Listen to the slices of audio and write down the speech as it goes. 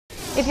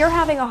If you're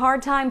having a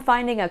hard time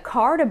finding a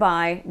car to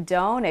buy,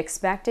 don't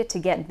expect it to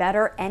get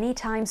better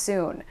anytime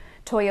soon.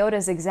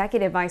 Toyota's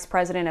Executive Vice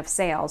President of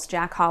Sales,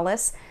 Jack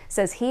Hollis,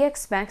 says he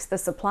expects the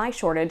supply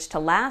shortage to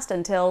last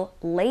until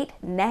late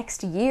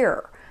next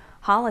year.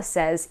 Hollis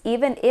says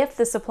even if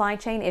the supply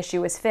chain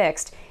issue is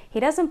fixed,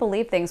 he doesn't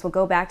believe things will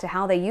go back to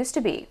how they used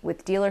to be,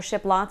 with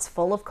dealership lots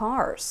full of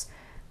cars.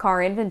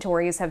 Car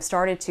inventories have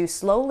started to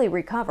slowly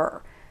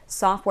recover.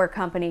 Software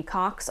company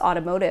Cox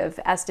Automotive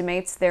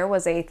estimates there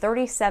was a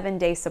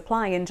 37-day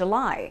supply in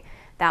July.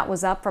 That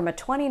was up from a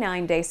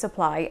 29-day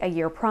supply a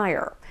year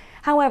prior.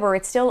 However,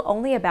 it's still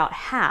only about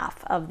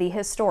half of the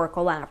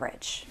historical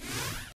average.